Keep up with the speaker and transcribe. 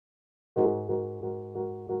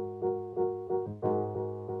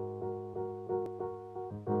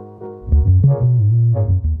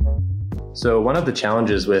So one of the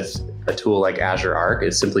challenges with a tool like Azure Arc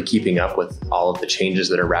is simply keeping up with all of the changes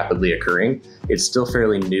that are rapidly occurring. It's still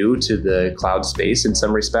fairly new to the cloud space in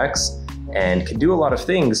some respects and can do a lot of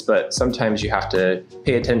things, but sometimes you have to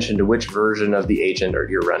pay attention to which version of the agent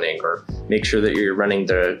you're running, or make sure that you're running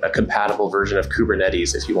a compatible version of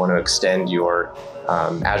Kubernetes if you want to extend your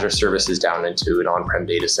Azure services down into an on-prem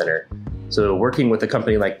data center. So working with a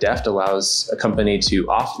company like Deft allows a company to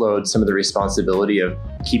offload some of the responsibility of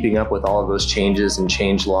keeping up with all of those changes and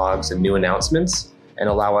change logs and new announcements, and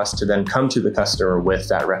allow us to then come to the customer with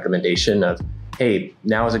that recommendation of, hey,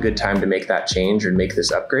 now is a good time to make that change or make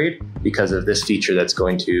this upgrade because of this feature that's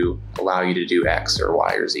going to allow you to do X or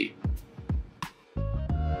Y or Z.